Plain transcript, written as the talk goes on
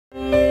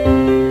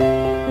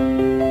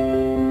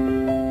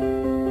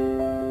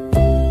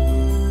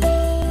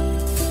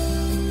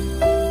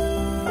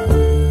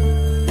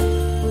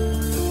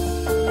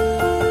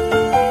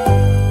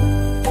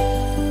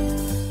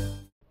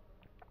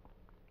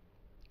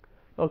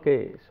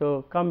Okay,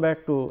 so come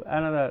back to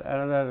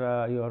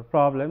another your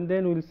problem.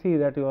 Then we will see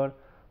that your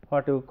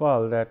what you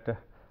call that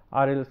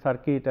RL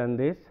circuit and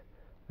this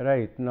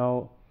right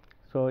now.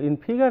 So in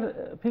figure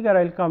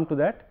I will come to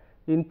that.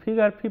 In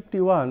figure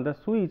 51, the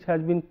switch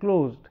has been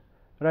closed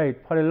right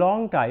for a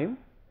long time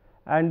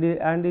and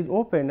is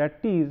opened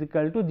at t is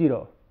equal to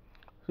 0.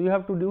 So we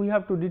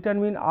have to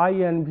determine I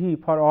and V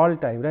for all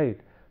time, right.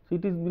 So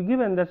it is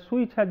given that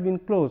switch has been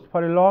closed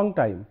for a long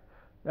time,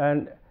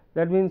 and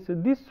that means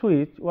this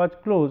switch was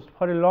closed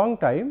for a long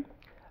time,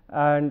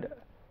 and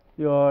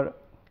it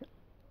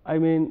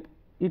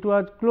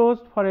was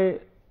closed for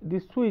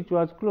this switch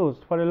was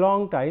closed for a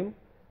long time,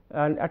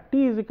 and at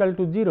t is equal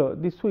to 0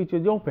 this switch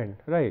is opened,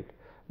 right.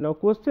 Now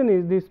question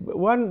is this this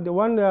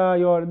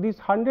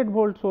 100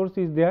 volt source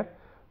is there,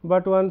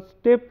 but one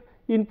step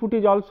input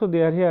is also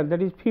there here,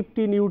 that is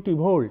 15 ut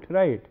volt,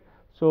 right.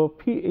 So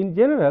in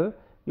general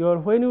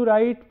when you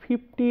write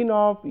 15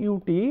 of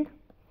ut,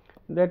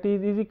 that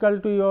is equal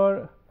to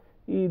your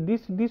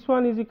this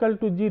one is equal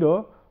to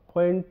 0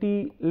 when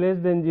t less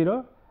than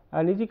 0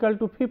 and is equal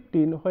to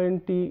 15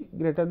 when t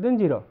greater than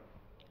 0,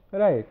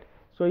 right.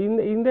 So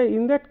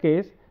in that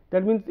case,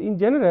 that means in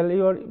general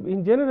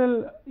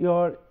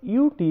your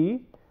ut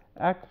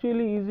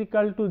actually is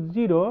equal to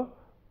 0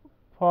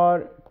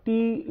 for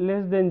t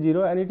less than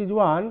 0 and it is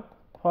 1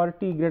 for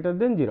t greater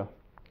than 0,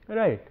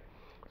 right.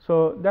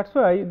 So that is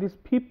why this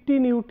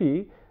 15 ut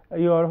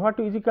your what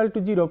is equal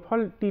to 0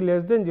 for t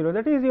less than 0,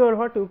 that is your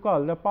what you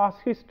call the past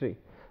history.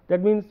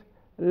 That means,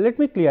 let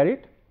me clear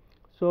it.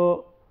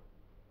 So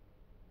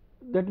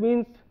that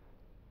means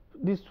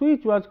the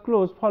switch was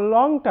closed for a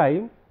long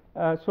time.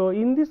 So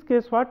in this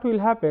case what will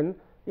happen,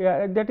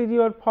 that is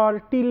your for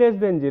t less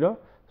than 0.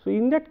 So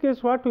in that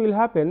case what will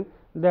happen,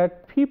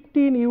 that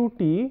 15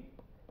 ut,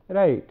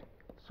 right.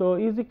 So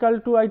is equal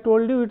to, I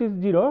told you it is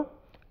 0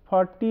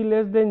 for t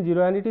less than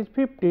 0 and it is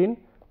 15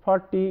 for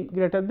t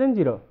greater than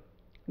 0.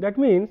 That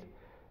means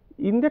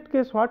in that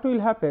case what will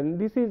happen,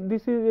 this is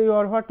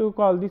your what you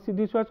call this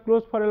was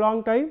closed for a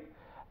long time,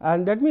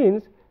 and that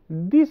means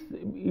this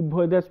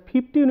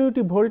 15 ut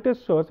voltage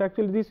source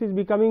actually this is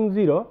becoming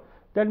 0.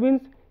 That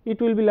means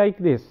it will be like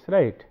this,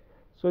 right.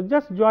 So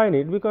just join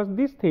it, because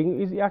this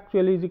thing is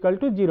actually is equal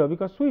to 0,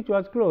 because switch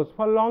was closed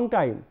for a long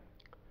time,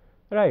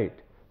 right.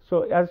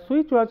 So as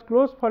switch was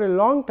closed for a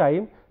long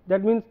time,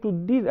 that means to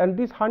this, and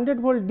this 100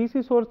 volt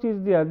DC source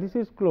is there, this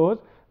is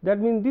closed, that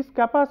means this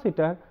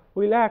capacitor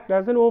will act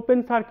as an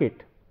open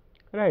circuit,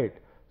 right.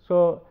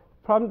 So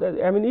from the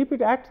if it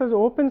acts as an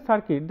open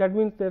circuit, that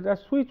means that a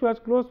switch was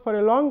closed for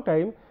a long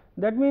time,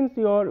 that means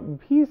your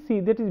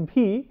Vc, that is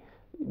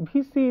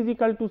Vc is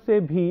equal to say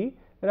V,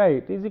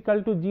 right, is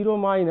equal to 0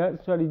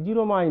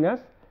 minus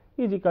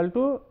is equal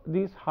to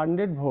this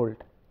 100 volt,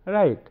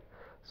 right.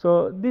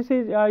 So this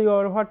is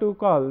your what you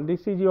call,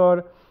 this is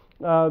your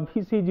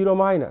Vc 0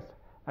 minus,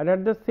 and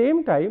at the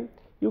same time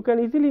you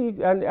can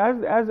easily, and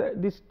as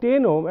this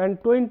 10 ohm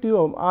and 20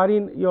 ohm are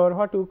in your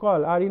what you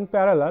call are in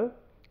parallel,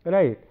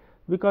 right,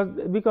 because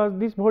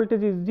this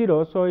voltage is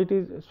 0. So it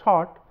is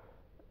short,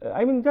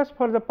 just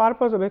for the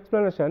purpose of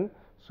explanation.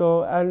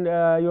 So and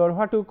your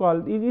what you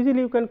call easily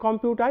you can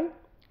compute I,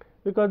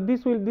 because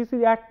this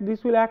will act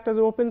as an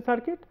open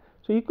circuit.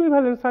 So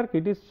equivalent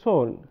circuit is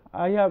shown,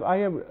 I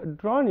have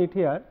drawn it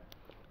here,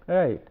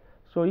 right.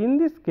 So in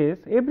this case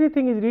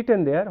everything is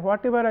written there,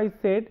 whatever I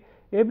said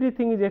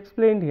everything is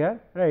explained here,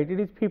 right, it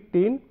is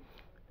 15.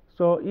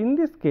 So in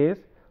this case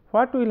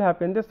what will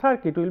happen, the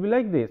circuit will be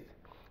like this.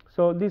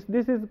 So this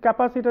is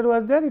capacitor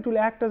was there, it will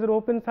act as an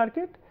open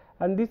circuit,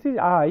 and this is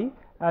I,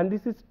 and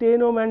this is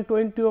 10 ohm and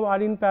 20 ohm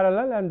are in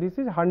parallel, and this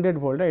is 100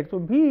 volt, right. So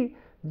V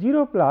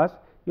 0 plus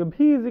your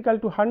V is equal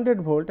to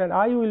 100 volt and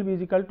I will be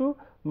equal to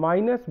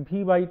minus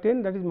V by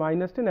 10, that is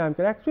minus 10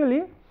 ampere.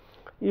 Actually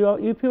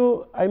if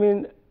you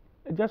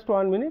just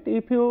 1 minute,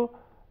 if you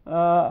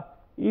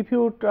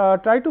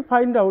try to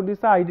find out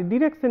this I, the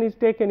direction is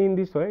taken in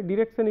this way,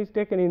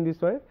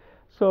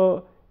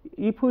 So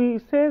if we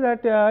say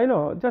that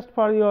just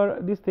for your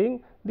this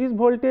thing, this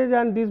voltage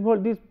and this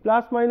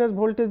plus minus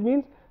voltage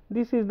means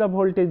this is the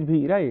voltage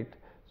V, right.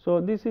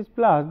 So this is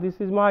plus, this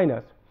is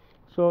minus.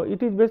 So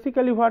it is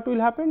basically what will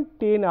happen,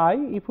 10 I,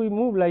 if we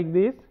move like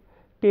this,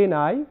 10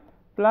 I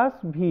plus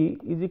V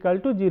is equal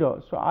to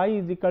 0. So I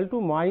is equal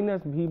to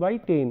minus V by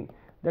 10,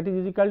 that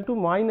is equal to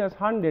minus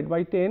 100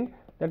 by 10,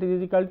 that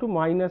is equal to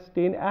minus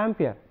 10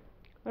 ampere,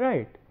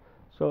 right.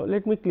 So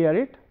let me clear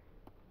it.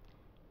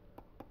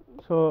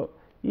 So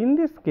in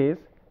this case,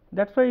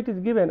 that is why it is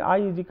given I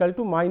is equal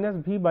to minus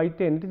V by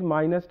 10, it is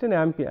minus 10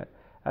 ampere,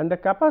 and the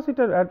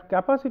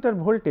capacitor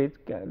voltage,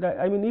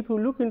 if you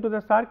look into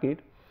the circuit,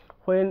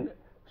 when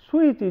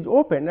switch is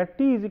open at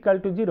t is equal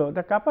to 0,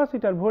 the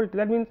capacitor voltage,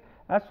 that means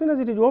as soon as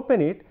it is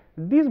open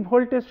this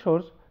voltage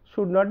source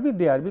should not be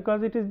there,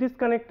 because it is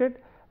disconnected,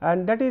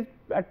 and that is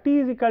at t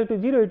is equal to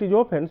 0 it is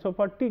open. So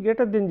for t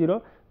greater than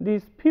 0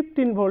 this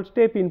 15 volt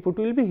step input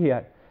will be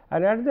here,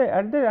 and at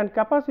the and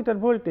capacitor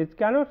voltage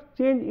cannot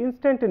change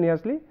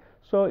instantaneously.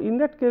 So in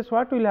that case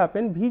what will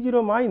happen, V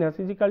 0 minus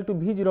is equal to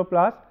V 0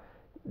 plus,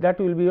 that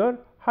will be your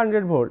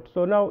 100 volt.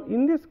 So, now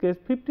in this case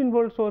 15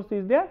 volt source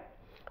is there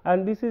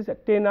and this is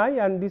 10 I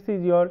and this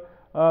is your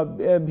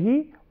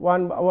V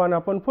 1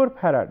 upon 4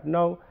 farad.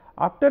 Now,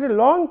 after a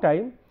long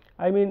time,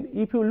 I mean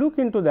if you look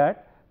into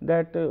that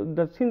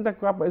since the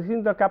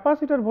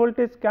capacitor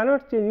voltage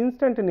cannot change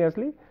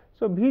instantaneously.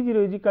 So, V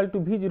 0 is equal to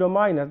V 0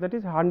 minus, that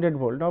is 100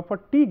 volt. Now, for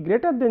t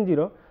greater than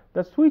 0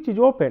 the switch is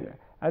open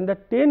and the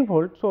 10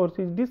 volt source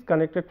is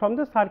disconnected from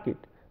the circuit,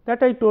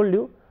 that I told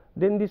you.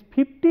 Then this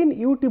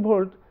 15 UT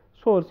volt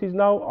source is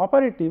now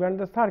operative and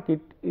the circuit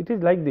it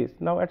is like this.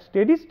 Now, at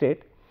steady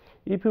state,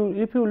 if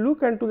you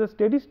look into the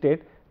steady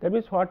state, that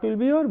means what will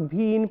be your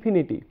V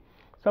infinity.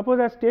 Suppose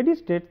at steady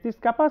state this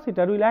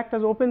capacitor will act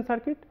as open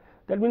circuit,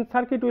 that means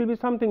circuit will be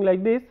something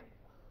like this,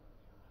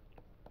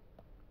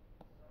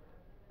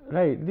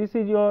 right. This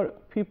is your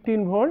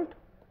 15 volt,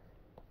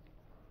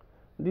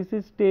 this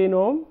is 10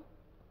 ohm,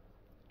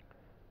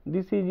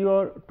 this is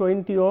your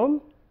 20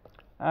 ohm,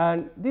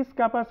 and this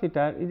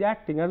capacitor is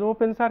acting as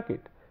open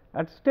circuit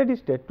at steady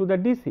state to the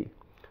DC.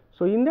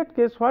 So, in that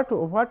case what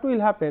will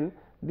happen,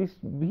 this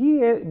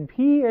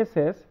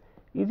VSS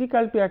is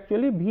equal to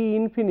actually V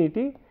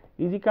infinity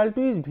is equal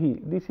to is V,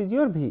 this is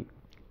your V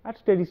at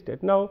steady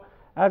state. Now,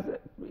 as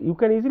you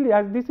can easily,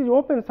 as this is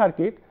open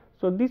circuit,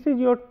 so this is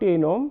your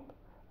 10 ohm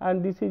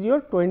and this is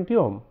your 20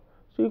 ohm.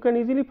 So, you can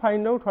easily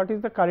find out what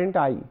is the current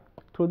I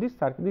through this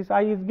circuit. This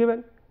I is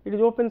given, it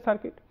is open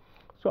circuit.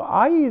 So,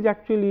 I is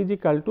actually is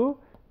equal to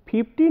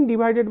 15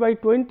 divided by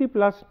 20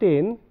 plus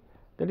 10,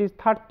 that is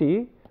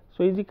 30.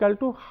 So, is equal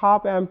to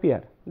half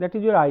ampere, that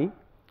is your I,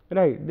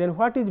 right. Then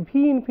what is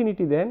V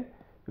infinity then?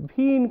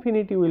 V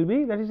infinity will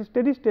be, that is a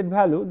steady state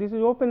value, this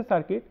is open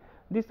circuit,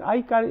 this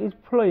I current is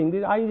flowing,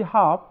 this I is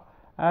half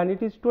and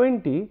it is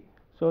 20.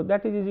 So,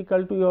 that is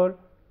equal to your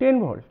 10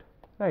 volt,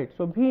 right.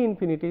 So, V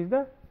infinity is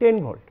the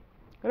 10 volt,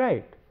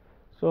 right.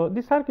 So,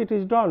 this circuit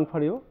is done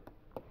for you.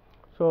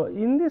 So,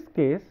 in this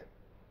case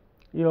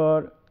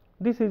your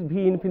this is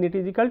V infinity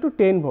is equal to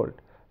 10 volt.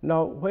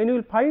 Now, when you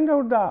will find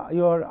out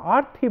your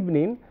R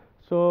Thevenin,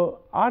 so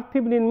R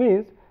Thevenin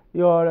means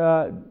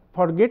your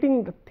for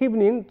getting the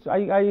Thevenin,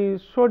 I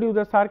showed you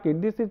the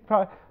circuit. This is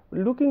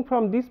looking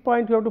from this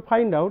point you have to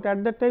find out,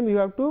 at that time you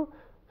have to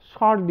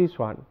short this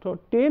one. So,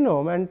 10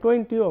 ohm and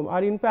 20 ohm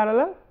are in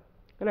parallel,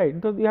 right.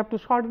 So, you have to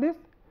short this.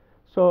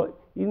 So,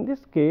 in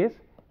this case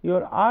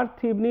your R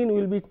Thevenin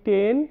will be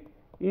 10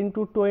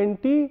 into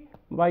 20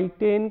 by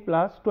 10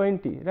 plus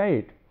 20,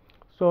 right.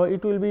 So,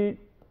 it will be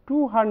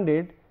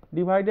 200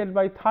 divided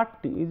by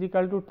 30 is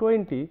equal to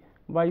 20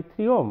 by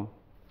 3 ohm,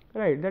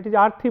 right. That is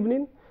R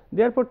Thevenin.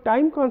 Therefore,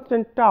 time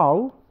constant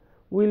tau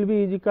will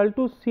be is equal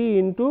to C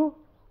into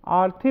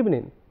R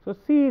Thevenin. So,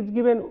 C is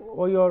given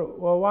your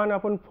 1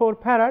 upon 4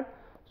 farad.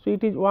 So,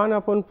 it is 1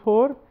 upon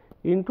 4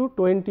 into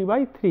 20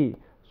 by 3.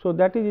 So,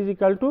 that is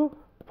equal to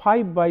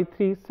 5 by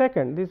 3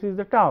 second. This is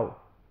the tau,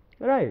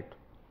 right.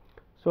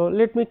 So,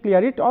 let me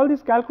clear it. All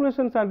these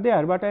calculations are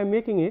there, but I am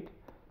making it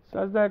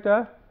such that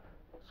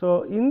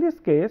so in this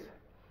case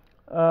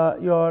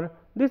your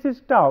this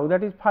is tau,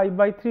 that is 5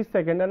 by 3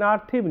 second, and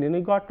R Thevenin we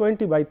got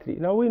 20 by 3.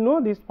 Now, we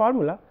know this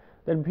formula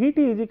that V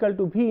t is equal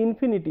to V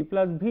infinity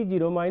plus V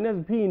 0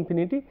 minus V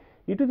infinity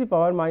e to the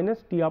power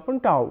minus t upon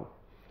tau.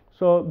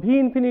 So, V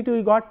infinity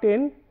we got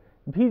 10,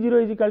 V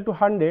 0 is equal to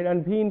 100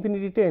 and V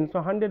infinity 10. So,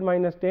 100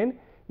 minus 10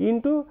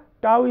 into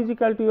tau is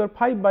equal to your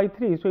 5 by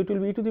 3. So, it will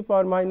be e to the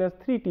power minus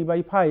 3 t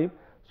by 5.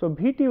 So,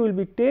 V t will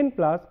be 10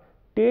 plus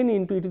 10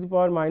 into e to the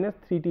power minus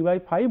 3 t by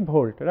 5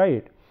 volt,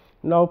 right.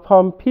 Now,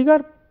 from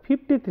figure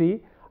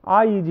 53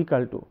 I is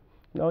equal to,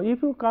 now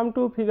if you come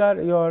to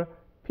figure your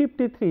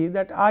 53,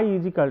 that I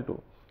is equal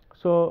to.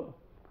 So,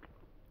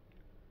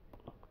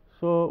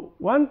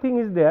 one thing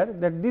is there,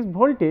 that this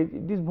voltage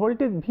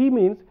V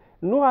means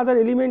no other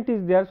element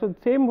is there. So,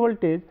 same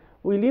voltage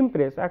will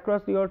impress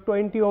across your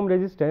 20 ohm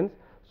resistance.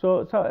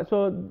 So,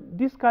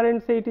 this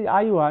current, say it is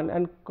I 1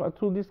 and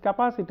through this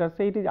capacitor,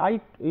 say it is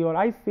your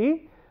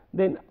IC,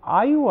 then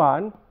I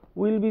 1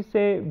 will be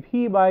say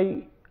V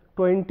by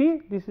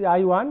 20, this is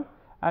I 1,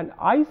 and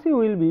IC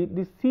will be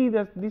this C,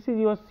 this is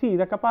your C,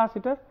 the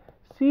capacitor,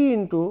 C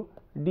into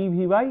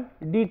dV by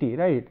dt,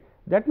 right.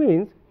 That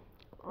means,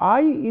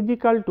 I is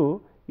equal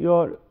to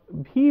your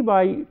V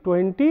by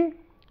 20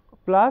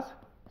 plus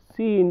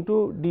C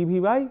into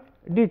dV by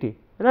dt,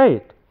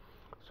 right.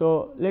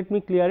 So, let me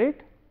clear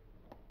it.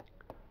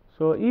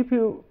 So, if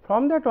you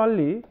from that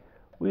only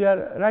we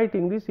are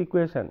writing this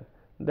equation,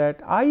 that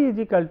I is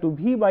equal to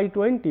V by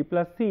 20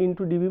 plus C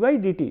into dV by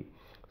dt.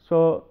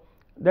 So,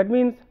 that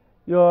means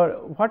your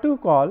what you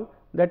call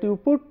that you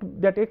put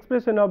that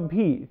expression of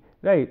V,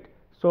 right.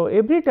 So,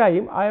 every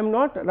time I am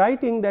not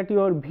writing that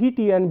your V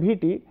t and V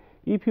t,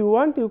 if you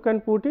want you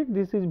can put it,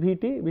 this is V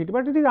t,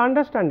 but it is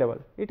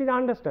understandable,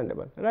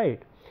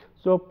 right.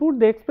 So, put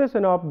the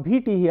expression of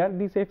V t here,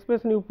 this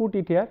expression you put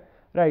it here,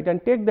 right,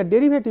 and take the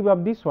derivative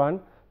of this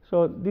one.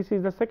 So, this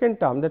is the second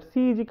term, that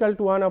C is equal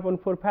to 1 upon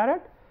 4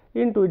 farad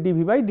into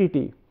dV by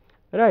dt,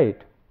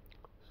 right.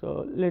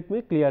 So, let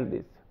me clear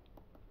this.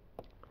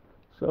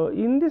 So,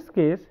 in this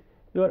case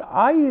your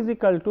I is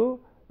equal to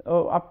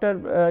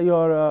after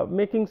your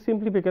making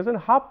simplification,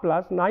 half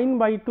plus 9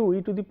 by 2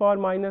 e to the power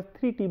minus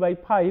 3 t by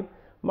 5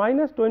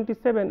 minus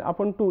 27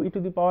 upon 2 e to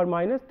the power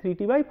minus 3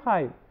 t by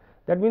 5.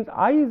 That means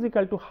I is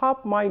equal to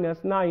half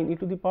minus 9 e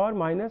to the power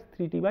minus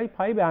 3 t by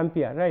 5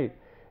 ampere, right.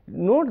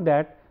 Note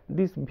that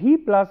this V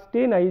plus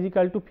 10 I is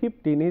equal to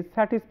 15 is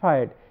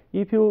satisfied.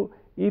 If you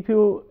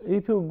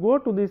go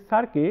to this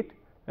circuit,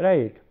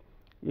 right,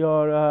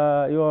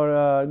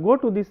 go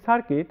to this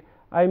circuit,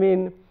 I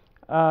mean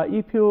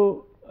if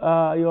you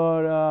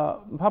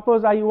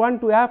suppose I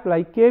want to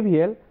apply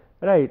KVL,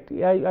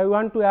 right, I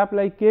want to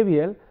apply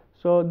KVL.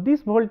 So,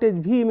 this voltage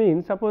V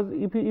means, suppose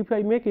if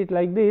I make it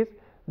like this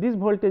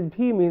voltage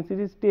V means it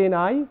is 10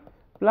 I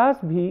plus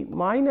V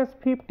minus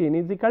 15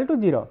 is equal to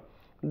 0.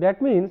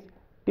 That means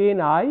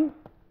 10 I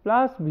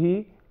plus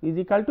V is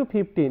equal to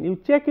 15. You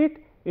check it,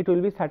 it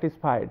will be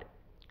satisfied,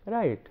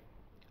 right.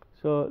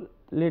 So,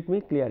 let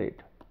me clear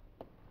it.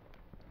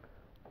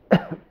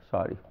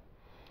 Sorry.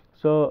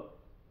 So,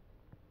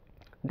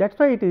 that is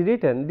why it is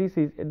written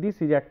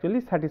this is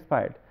actually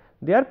satisfied.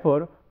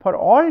 Therefore, for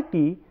all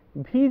t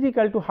V is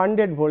equal to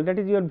 100 volt, that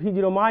is your V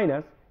 0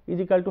 minus is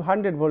equal to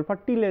 100 volt for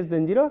t less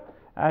than 0,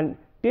 and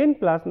 10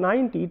 plus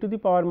 90 to the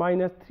power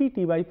minus 3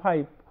 t by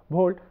 5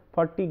 volt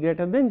for t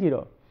greater than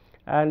 0.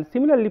 And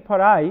similarly,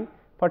 for I,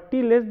 for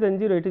t less than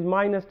 0 it is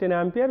minus 10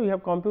 ampere we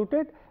have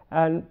computed,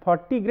 and for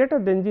t greater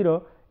than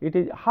 0 it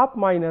is half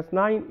minus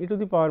 9 e to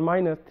the power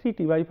minus 3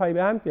 t by 5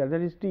 ampere,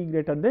 that is t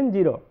greater than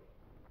 0,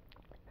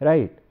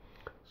 right.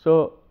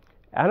 So,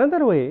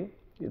 another way,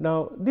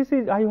 now this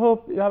is, I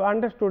hope you have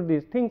understood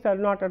this, things are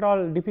not at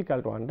all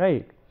difficult one,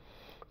 right.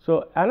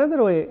 So,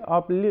 another way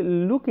of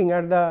looking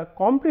at the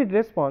complete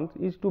response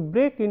is to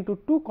break into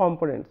two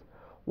components.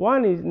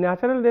 One is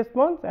natural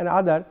response and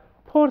other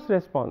force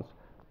response.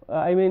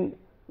 I mean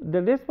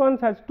the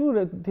response has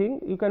two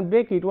things, you can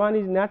break it, one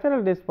is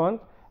natural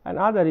response and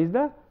other is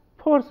the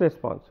force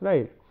response,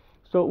 right.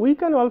 So, we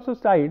can also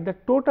cite the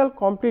total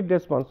complete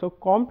response. So,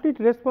 complete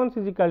response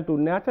is equal to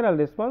natural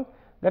response,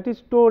 that is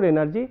stored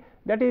energy,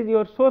 that is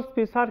your source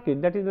free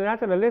circuit, that is the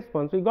natural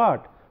response we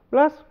got,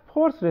 plus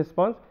force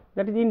response,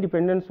 that is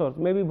independent source,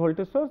 maybe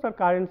voltage source or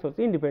current source,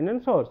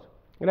 independent source,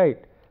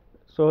 right.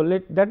 So,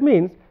 that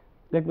means,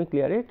 let me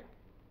clear it.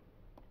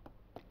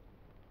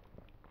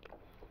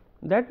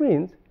 That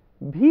means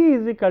V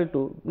is equal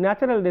to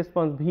natural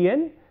response V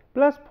n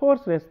plus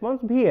force response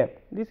V f.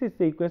 This is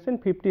the equation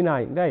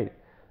 59, right.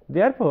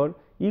 Therefore,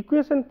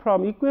 equation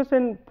from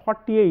equation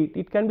 48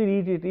 it can be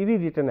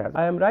rewritten as,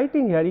 I am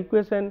writing here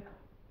equation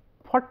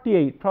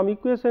 48, from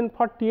equation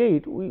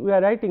 48 we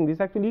are writing this,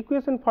 actually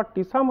equation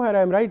 40 somewhere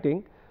I am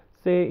writing,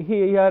 say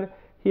here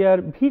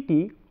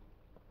Vt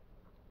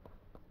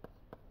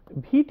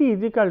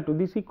is equal to,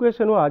 this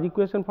equation was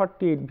equation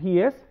 48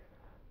 Vs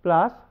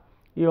plus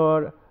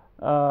your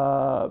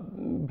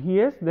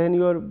Vs, then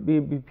your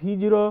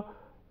V0,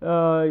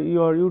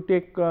 you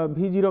take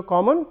V0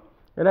 common,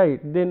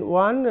 right, then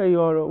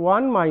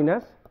 1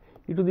 minus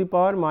e to the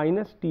power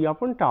minus t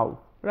upon tau,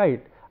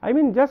 right. I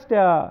mean just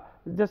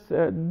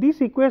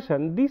this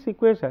equation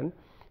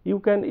you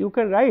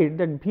can write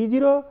that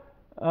V0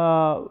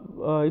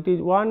 it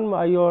is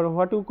 1 your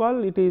what you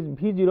call it is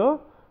V0,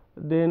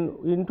 then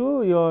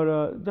into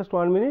your just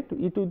 1 minute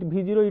e to the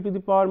V0 e to the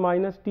power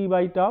minus t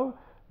by tau,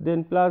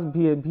 then plus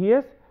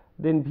Vs,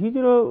 then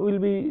V0 will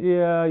be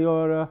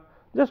your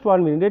just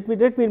 1 minute,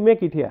 let me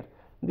make it here,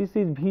 this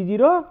is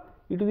V0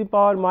 e to the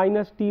power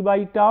minus t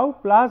by tau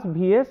plus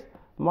Vs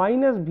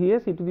minus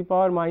Vs e to the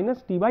power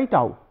minus t by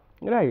tau,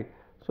 right.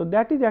 So,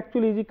 that is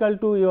actually is equal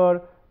to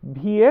your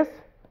Vs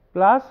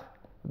plus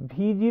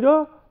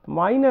V0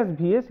 minus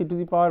Vs e to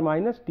the power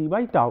minus t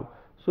by tau.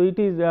 So, it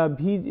is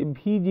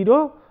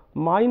V0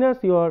 minus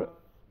your,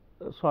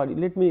 sorry,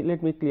 let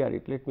me clear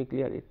it.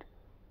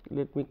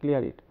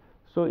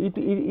 So,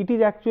 it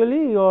is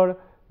actually your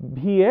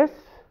Vs,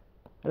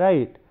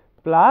 right,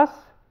 plus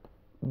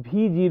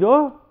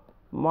V0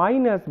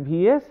 minus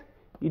Vs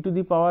e to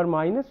the power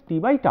minus t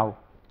by tau,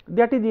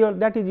 that is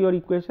your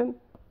equation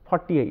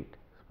 48,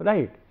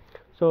 right.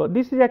 So,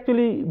 this is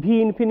actually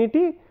V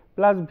infinity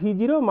plus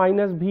V0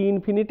 minus V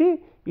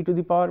infinity e to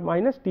the power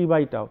minus t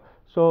by tau.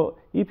 So,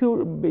 if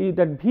you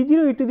that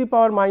V0 e to the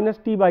power minus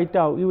t by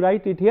tau you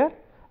write it here,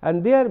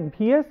 and there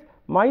Vs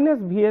minus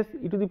Vs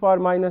e to the power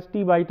minus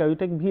t by tau, you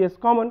take Vs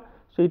common.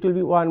 So, it will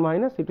be 1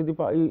 minus e to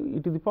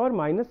the power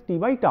minus t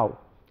by tau,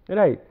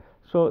 right.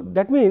 So,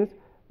 that means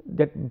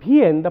that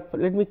Vn,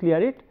 let me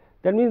clear it,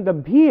 that means the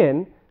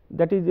Vn,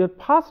 that is your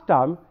first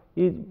term,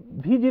 is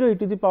V0 e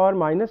to the power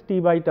minus t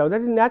by tau, that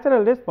is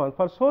natural response.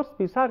 For source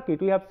free circuit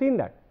we have seen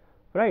that,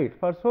 right,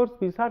 for source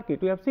free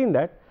circuit we have seen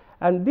that,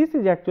 and this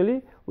is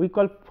actually we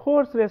call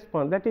force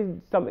response, that is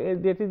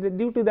that is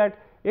due to that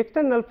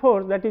external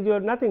force, that is your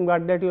nothing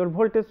but that your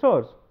voltage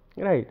source,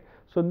 right.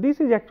 So, this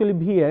is actually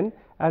Vn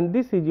and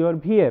this is your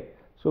Vf.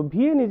 So,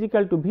 Vn is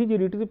equal to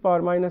V0 e to the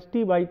power minus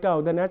t by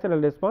tau, the natural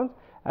response,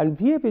 and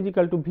Vf is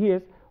equal to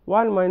Vs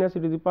 1 minus e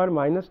to the power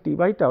minus t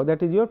by tau,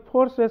 that is your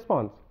force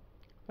response,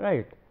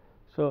 right.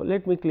 So,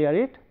 let me clear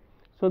it.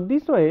 So,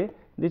 this way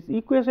this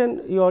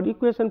equation, your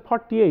equation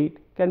 48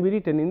 can be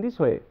written in this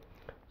way.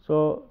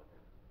 So,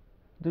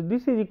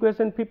 this is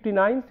equation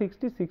 59,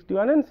 60,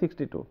 61 and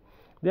 62.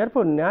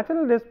 Therefore,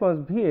 natural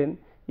response Vn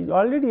is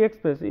already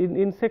expressed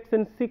in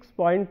section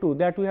 6.2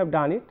 that we have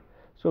done it.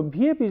 So,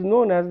 Vf is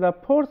known as the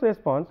force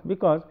response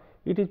because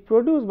it is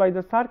produced by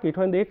the circuit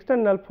when the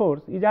external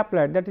force is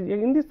applied, that is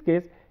in this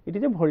case it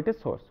is a voltage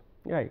source,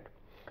 right.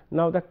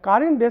 Now, the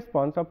current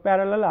response of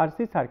parallel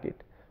RC circuit.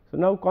 So,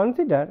 now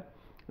consider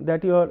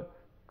that your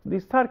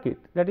this circuit,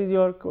 that is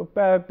your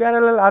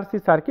parallel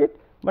RC circuit,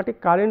 but a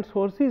current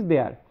source is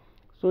there.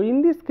 So,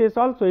 in this case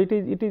also it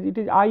is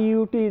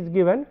IUT is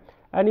given,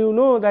 and you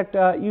know that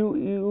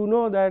you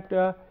know that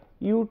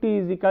ut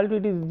is equal to,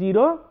 it is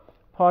 0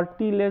 for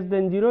t less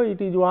than 0,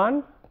 it is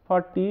 1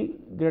 for t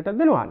greater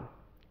than 1,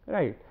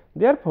 right.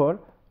 Therefore,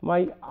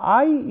 my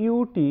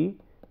IUT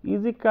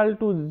is equal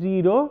to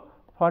 0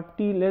 for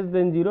t less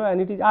than 0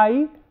 and it is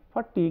I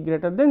for t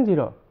greater than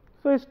 0.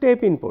 So, a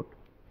step input,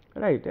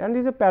 right, and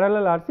is a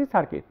parallel RC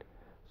circuit.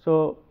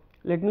 So,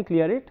 let me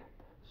clear it.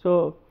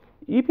 So,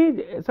 if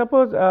it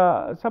suppose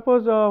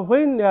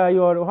when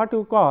your what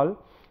you call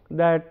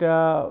that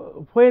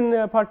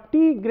when for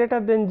t greater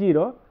than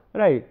 0,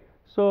 right.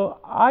 So,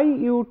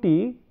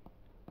 IUT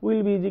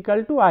will be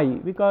equal to I,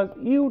 because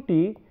ut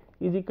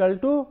is equal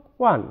to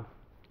 1,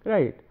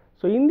 right.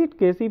 So, in this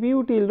case if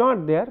ut is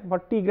not there for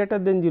t greater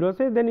than 0,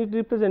 say, then it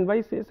represent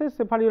by say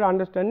for your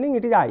understanding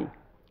it is I,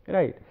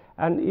 right.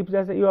 And if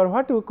your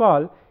what you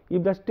call,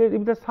 if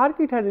the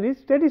circuit has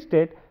reached steady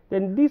state,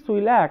 then this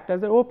will act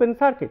as an open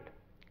circuit.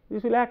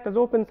 This will act as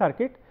open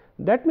circuit.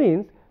 That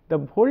means the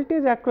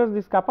voltage across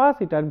this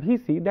capacitor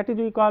Vc, that is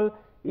we call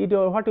it,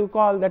 or what you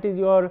call, that is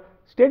your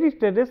steady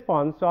state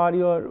response, or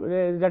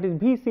your that is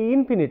Vc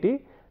infinity,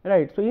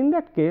 right. So, in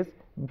that case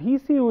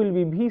Vc will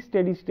be V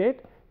steady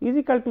state is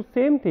equal to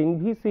same thing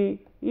Vc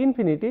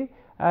infinity,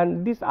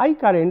 and this I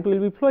current will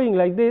be flowing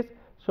like this.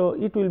 So,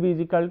 it will be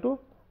equal to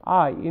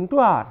I into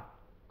R,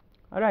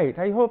 right.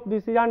 I hope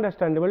this is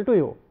understandable to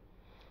you.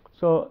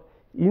 So,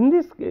 in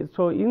this case,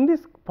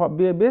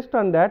 based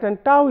on that,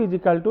 and tau is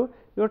equal to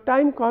your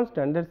time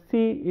constant, that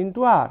C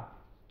into R,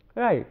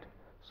 right.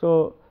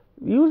 So,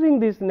 using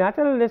this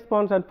natural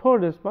response and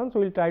force response,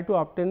 we will try to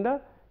obtain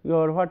the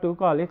your what you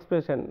call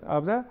expression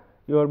of the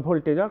your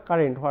voltage or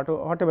current,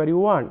 whatever you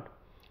want.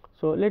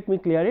 So, let me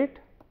clear it.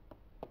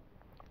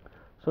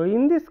 So,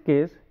 in this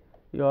case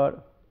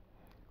your,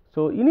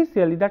 so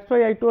initially, that is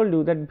why I told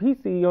you that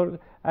Vc your,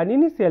 and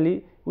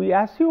initially we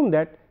assume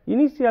that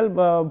initial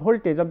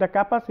voltage of the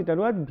capacitor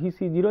was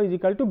Vc 0 is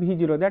equal to V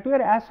 0, that we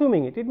are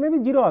assuming it may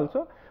be 0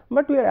 also,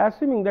 but we are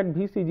assuming that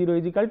Vc 0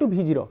 is equal to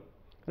V 0,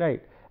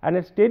 right. And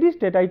at steady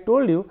state I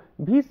told you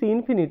Vc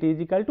infinity is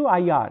equal to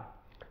IR.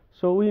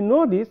 So, we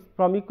know this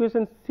from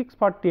equation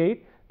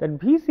 648 that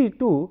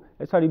Vc2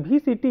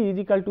 Vct is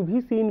equal to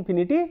Vc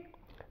infinity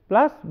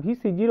plus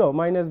Vc 0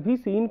 minus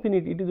Vc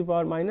infinity to the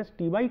power minus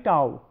t by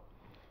tau,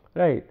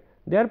 right.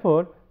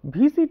 Therefore,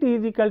 Vct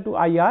is equal to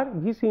IR,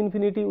 Vc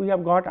infinity we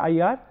have got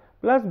IR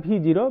plus V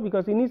 0,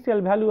 because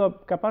initial value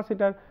of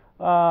capacitor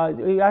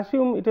we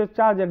assume it is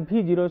charged at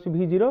V 0. So,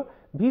 V 0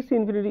 Vc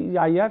infinity is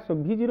IR. So,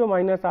 V 0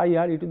 minus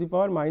IR e to the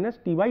power minus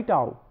t by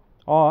tau,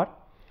 or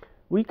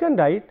we can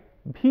write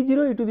V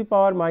 0 e to the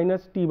power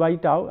minus t by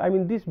tau, I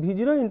mean this V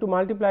 0 into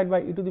multiplied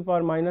by e to the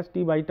power minus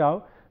t by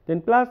tau,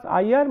 then plus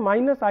IR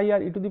minus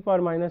IR e to the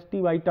power minus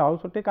t by tau.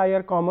 So, take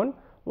IR common,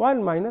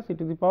 1 minus e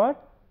to the power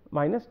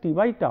minus t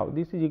by tau.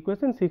 This is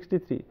equation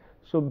 63.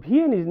 So,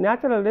 Vn is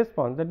natural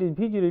response, that is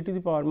V 0 e to the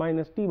power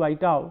minus t by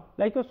tau,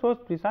 like a source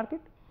free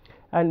circuit,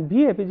 and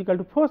Vf is equal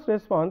to force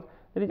response,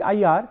 that is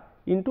IR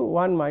into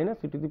 1 minus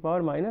e to the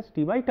power minus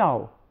t by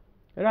tau,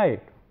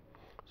 right.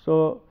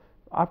 So,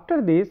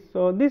 after this,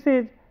 so this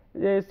is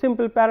a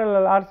simple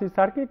parallel RC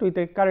circuit with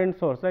a current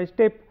source, right,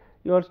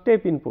 your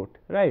step input,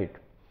 right.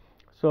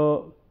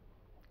 So,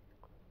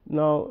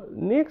 now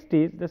next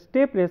is the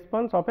step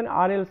response of an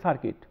RL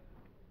circuit.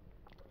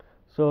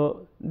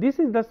 So, this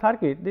is the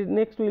circuit, this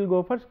next we will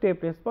go for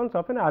step response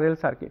of an RL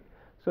circuit.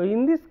 So,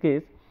 in this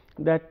case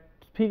that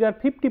figure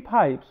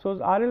 55 shows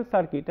RL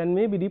circuit and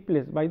may be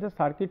replaced by the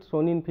circuit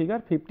shown in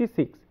figure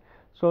 56.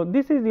 So,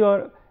 this is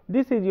your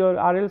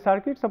RL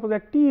circuit. Suppose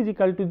that t is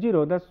equal to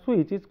 0, the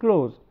switch is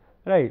closed,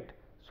 right.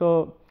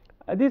 So,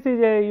 this is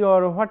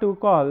your what you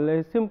call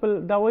a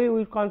simple, the way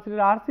we consider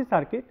RC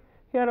circuit,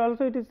 here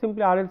also it is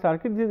simply RL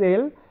circuit. This is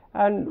L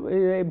and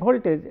a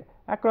voltage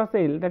across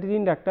L, that is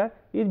inductor,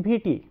 is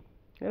Vt,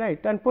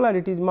 right, and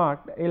polarity is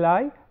marked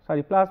Li,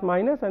 sorry, plus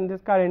minus, and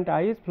this current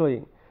I is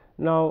flowing.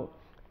 Now,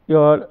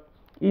 your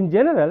in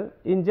general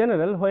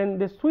when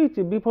the switch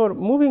before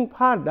moving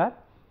further,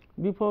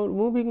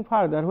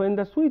 when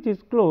the switch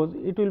is closed,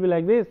 it will be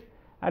like this,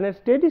 and at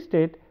steady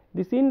state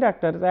this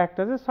inductors act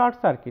as a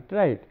short circuit,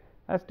 right.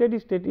 At steady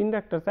state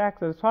inductors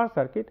act as a short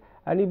circuit,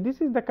 and if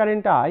this is the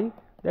current I,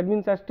 that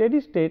means at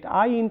steady state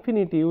I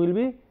infinity will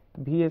be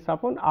Vs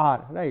upon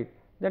R, right.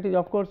 That is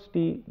of course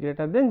t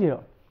greater than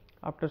 0.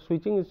 After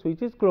switching,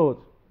 switch is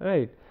closed,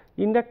 right.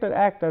 Inductor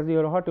act as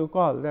your what you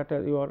call that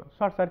as your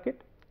short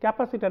circuit,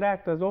 capacitor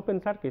acts as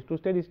open circuit to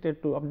steady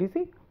state of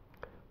DC.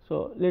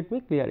 So, let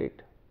me clear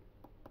it.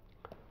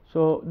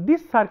 So,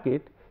 this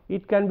circuit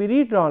it can be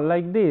redrawn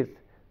like this,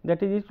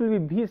 that is, it will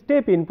be V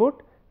step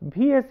input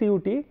Vs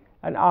ut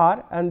and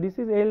R, and this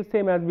is L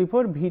same as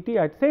before Vt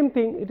at same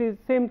thing, it is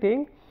same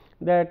thing,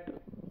 that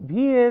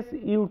Vs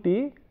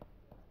ut,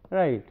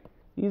 right,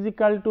 is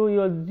equal to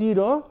your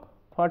 0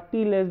 for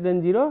t less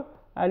than 0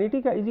 and it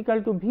is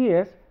equal to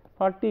Vs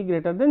for t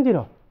greater than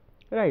 0,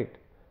 right.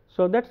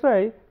 So, that is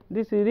why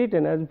this is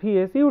written as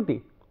Vs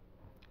ut.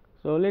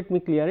 So, let me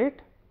clear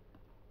it.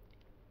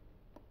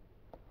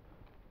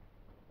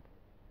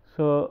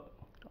 So,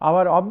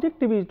 our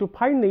objective is to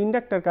find the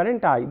inductor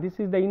current I, this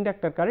is the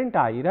inductor current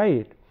I,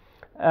 right.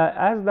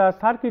 As the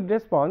circuit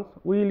response,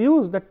 we will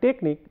use the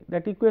technique,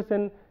 that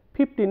equation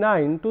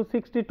 59 to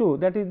 62,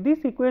 that is this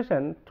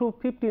equation through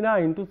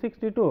 59 to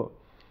 62,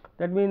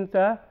 that means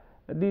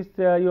this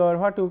your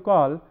what you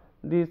call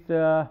this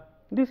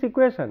this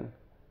equation,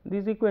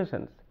 these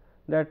equations,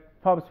 that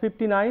for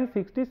 59,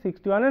 60,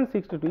 61 and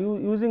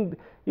 62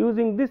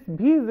 using this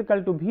V is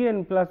equal to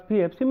Vn plus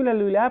Vf.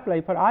 Similarly, we will apply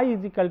for I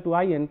is equal to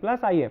In plus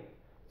If,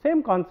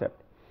 same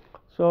concept.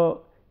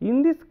 So,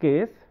 in this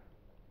case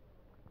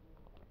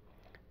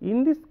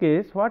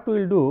what we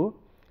will do,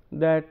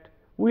 that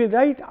we will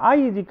write I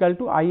is equal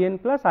to In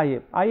plus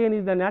If. In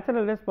is the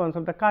natural response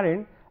of the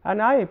current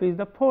and If is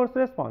the force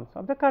response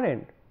of the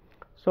current.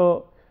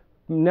 So,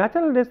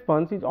 natural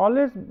response is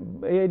always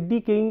a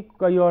decaying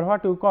your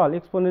what you call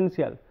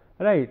exponential,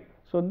 right.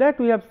 So, that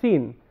we have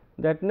seen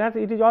that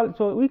it is all.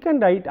 So, we can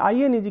write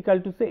In is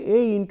equal to say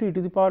A into e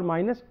to the power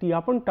minus t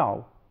upon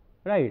tau,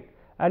 right,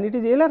 and it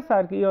is LR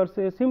circuit or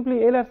say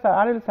simply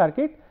RL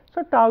circuit.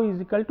 So, tau is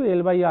equal to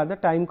L by R, the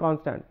time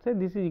constant. So,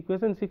 this is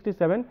equation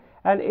 67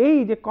 and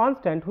A is a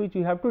constant which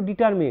you have to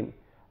determine,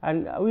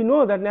 and we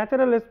know that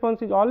natural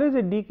response is always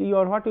a decay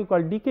or what we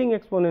call decaying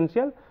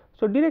exponential.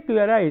 So, directly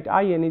we write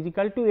In is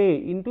equal to A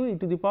into e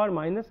to the power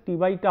minus t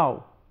by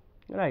tau,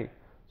 right.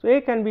 So,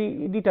 A can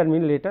be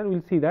determined later, we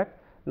will see that.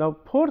 Now,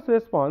 force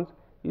response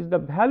is the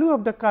value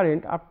of the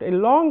current after a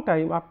long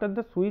time after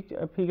the switch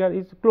figure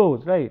is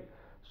closed, right.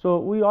 So,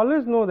 we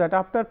always know that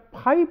after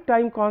 5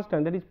 time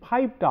constant, that is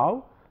 5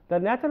 tau, the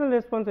natural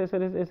response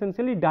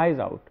essentially dies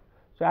out.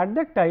 So, at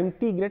that time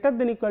t greater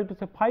than equal to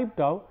say 5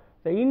 tau,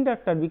 the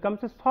inductor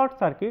becomes a short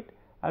circuit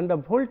and the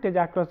voltage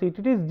across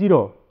it is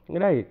 0,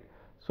 right.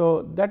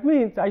 So, that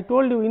means I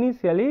told you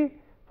initially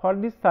for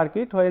this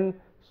circuit, when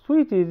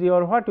switch is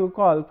your what you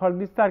call for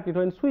this circuit,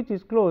 when switch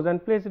is closed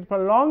and place it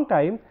for a long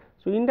time,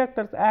 so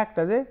inductors act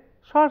as a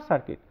short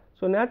circuit.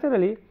 So,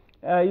 naturally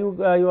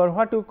your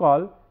what you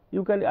call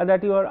you can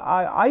that your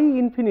I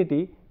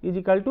infinity is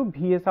equal to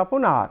Vs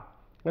upon R,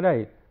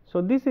 right.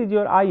 So, this is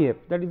your If,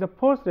 that is the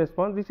force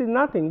response, this is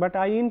nothing but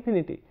I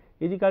infinity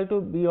is equal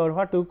to your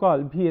what you call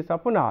Vs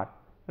upon R,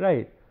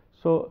 right.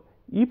 So,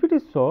 if it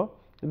is so,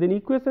 then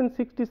equation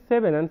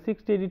 67 and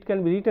 68 it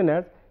can be written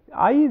as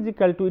I is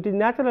equal to, it is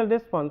natural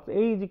response,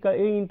 A is equal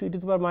A into e to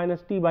the power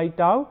minus t by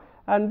tau,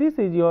 and this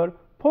is your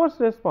force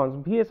response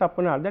Vs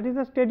upon R, that is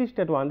the steady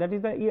state one, that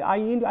is the I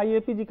into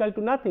If is equal to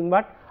nothing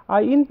but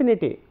I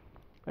infinity,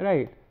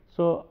 right.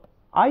 So,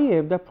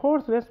 If, the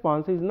force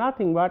response is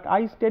nothing but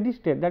I steady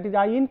state, that is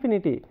I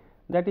infinity,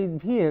 that is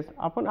Vs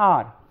upon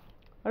R,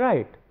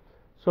 right.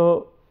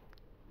 So,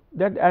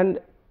 that,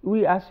 and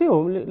we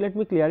assume, let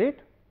me clear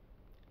it,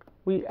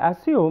 we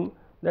assume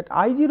that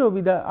I0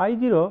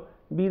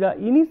 be the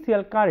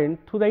initial current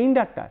through the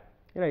inductor,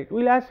 right.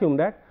 We will assume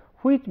that,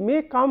 which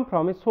may come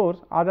from a source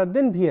other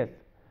than Vs.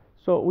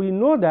 So, we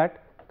know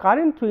that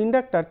current through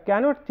inductor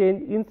cannot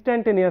change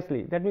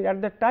instantaneously, that means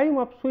at the time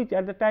of switch,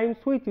 at the time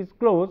switch is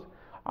closed,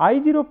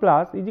 I0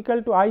 plus is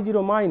equal to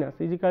I0 minus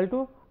is equal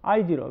to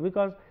I0,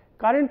 because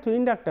current through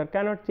inductor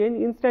cannot change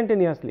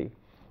instantaneously.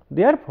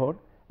 Therefore,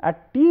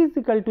 at t is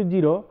equal to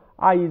 0,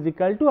 I is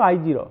equal to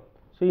I0.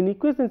 So, in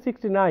equation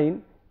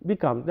 69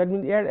 becomes, that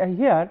means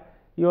here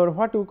your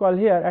what you call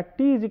here at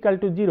t is equal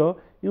to 0,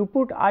 you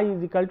put I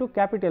is equal to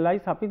capital I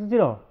suffix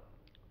 0,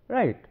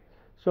 right.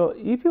 So,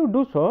 if you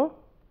do so,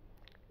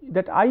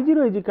 that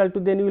I0 is equal to,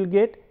 then you will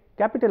get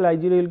capital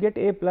I0, you will get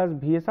A plus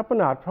Vs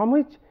upon R, from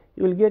which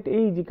you will get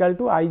A is equal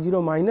to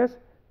I0 minus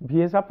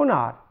Vs upon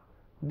R.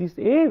 This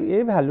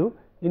A value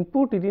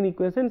input it in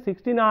equation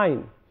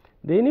 69,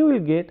 then you will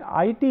get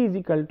It is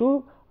equal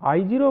to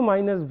I0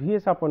 minus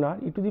Vs upon R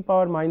e to the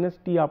power minus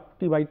t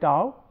by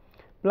tau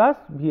plus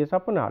Vs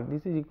upon R,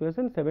 this is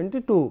equation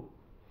 72.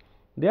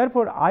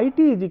 Therefore, It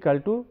is equal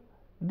to,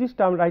 this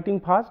term writing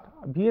first,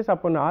 Vs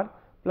upon R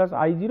plus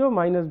I0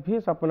 minus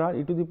Vs upon R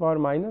e to the power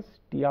minus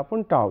t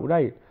upon tau,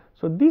 right.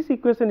 So, this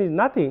equation is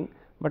nothing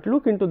but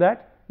look into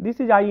that, this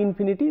is I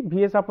infinity,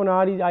 Vs upon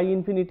R is I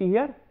infinity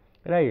here,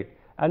 right,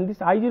 and this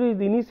I0 is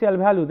the initial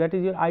value, that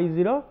is your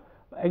I0,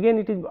 again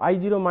it is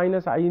I0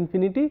 minus I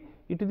infinity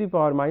e to the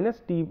power minus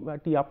t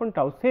upon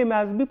tau, same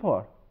as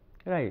before,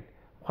 right,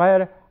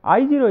 where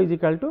I0 is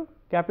equal to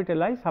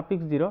capital I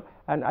suffix 0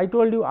 and I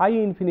told you I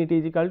infinity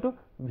is equal to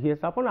Vs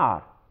upon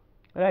R,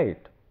 right.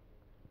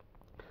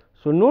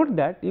 So, note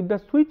that if the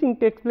switching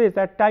takes place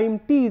at time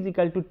t is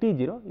equal to t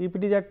 0, if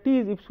it is at t,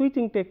 if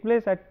switching takes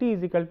place at t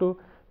is equal to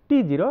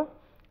t 0,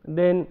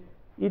 then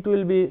it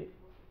will be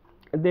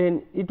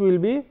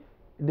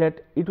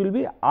that it will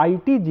be I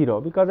t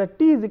 0, because at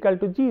t is equal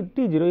to t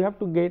 0 you have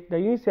to get the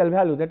initial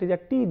value, that is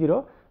at t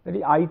 0, that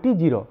is I t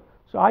 0.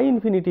 So, I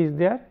infinity is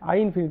there,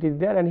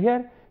 and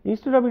here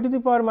instead of e to the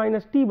power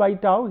minus t by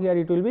tau, here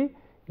it will be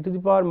e to the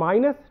power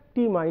minus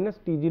t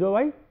 0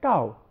 by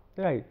tau,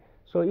 right.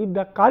 So, if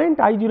the current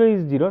I 0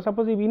 is 0,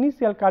 suppose if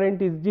initial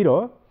current is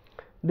 0,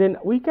 then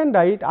we can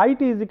write I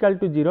t is equal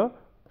to 0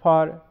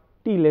 for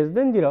t less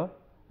than 0,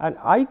 and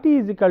I t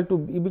is equal to,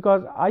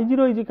 because I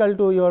 0 is equal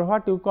to your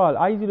what you call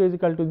I 0 is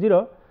equal to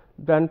 0,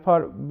 then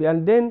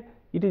then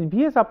it is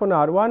V s upon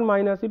R 1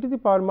 minus e to the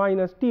power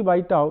minus t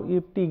by tau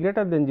if t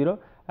greater than 0,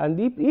 and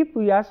if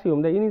we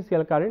assume the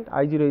initial current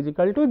I 0 is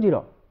equal to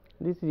 0.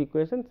 This is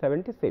equation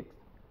 76,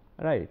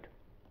 right.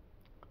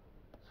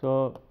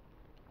 So,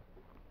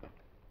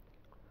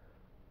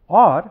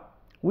 or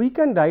we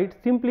can write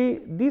simply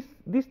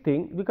this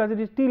thing, because it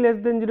is t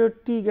less than 0,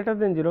 t greater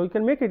than 0, we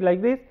can make it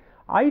like this: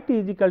 I t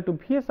is equal to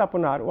V s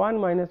upon R 1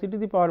 minus e to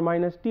the power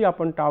minus t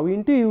upon tau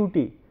into u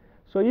t.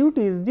 So, u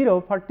t is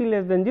 0 for t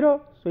less than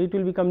 0, so it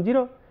will become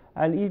 0,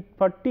 and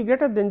for t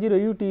greater than 0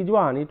 u t is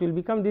 1, it will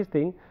become this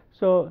thing.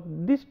 So,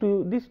 this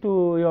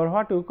two your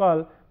what you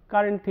call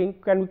current thing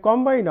can be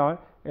combined, or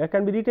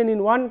can be written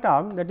in one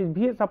term, that is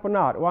V s upon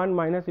R 1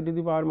 minus e to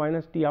the power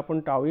minus t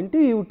upon tau into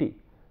u t.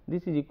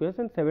 This is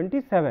equation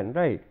 77,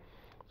 right.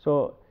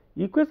 So,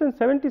 equation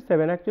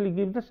 77 actually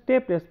gives the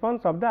step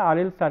response of the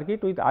RL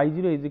circuit with I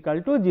 0 is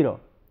equal to 0.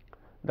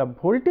 The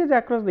voltage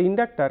across the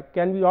inductor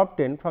can be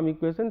obtained from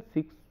equation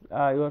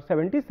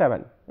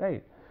 77,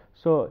 right.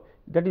 So,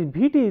 that is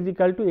V t is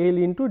equal to L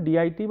into di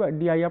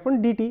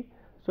upon dt.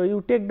 So,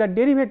 you take the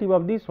derivative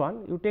of this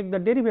one, di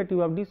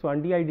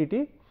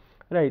dt,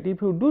 right.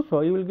 If you do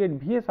so, you will get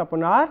V s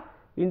upon R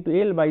into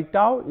L by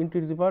tau into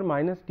e to the power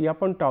minus t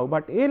upon tau,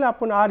 but L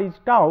upon R is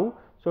tau.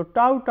 So,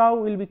 tau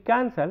will be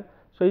cancelled.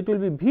 So, it will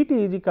be V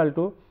t is equal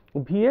to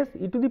V s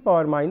e to the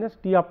power minus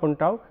t upon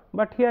tau,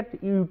 but here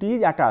u t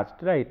is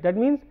attached, right. That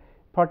means,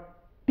 for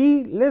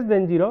t less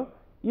than 0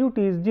 u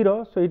t is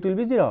 0. So, it will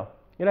be 0,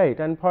 right,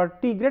 and for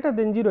t greater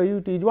than 0 u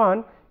t is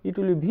 1, it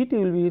will be V t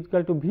will be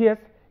equal to V s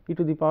e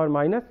to the power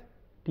minus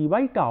t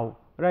by tau,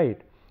 right.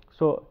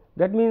 So,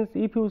 that means,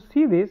 if you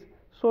see this,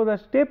 so the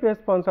step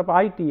response of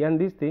I t and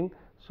this thing.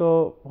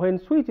 So, when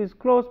switch is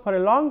closed for a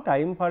long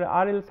time for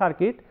RL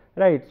circuit,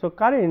 right. So,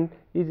 current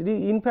is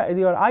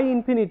your I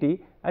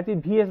infinity as is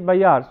V s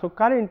by R. So,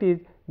 current is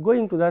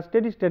going to the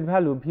steady state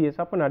value V s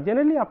upon R.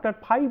 Generally, after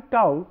 5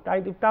 tau,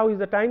 if tau is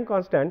the time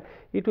constant,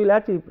 it will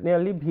achieve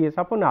nearly V s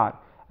upon R,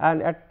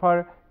 and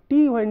for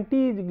t, when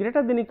t is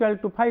greater than equal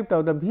to 5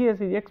 tau, the V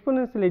s is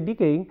exponentially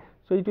decaying.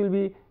 So, it will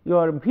be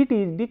your V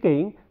t is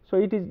decaying. So,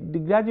 it is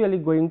gradually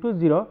going to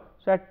 0.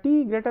 So, at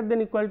t greater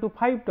than equal to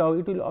 5 tau,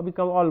 it will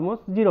become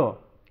almost 0,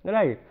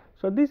 right.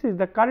 So, this is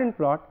the current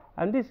plot,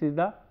 and this is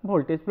the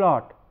voltage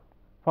plot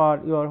for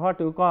your what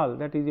you call,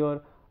 that is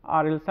your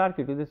RL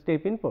circuit with the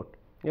step input,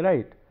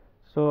 right.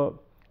 So,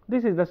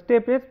 this is the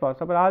step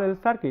response of RL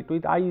circuit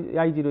with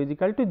I 0 is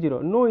equal to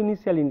 0, no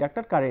initial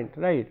inductor current,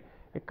 right.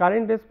 A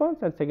current response,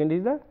 and second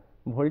is the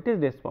voltage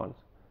response.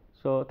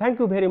 So, thank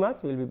you very much,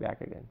 we will be back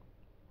again.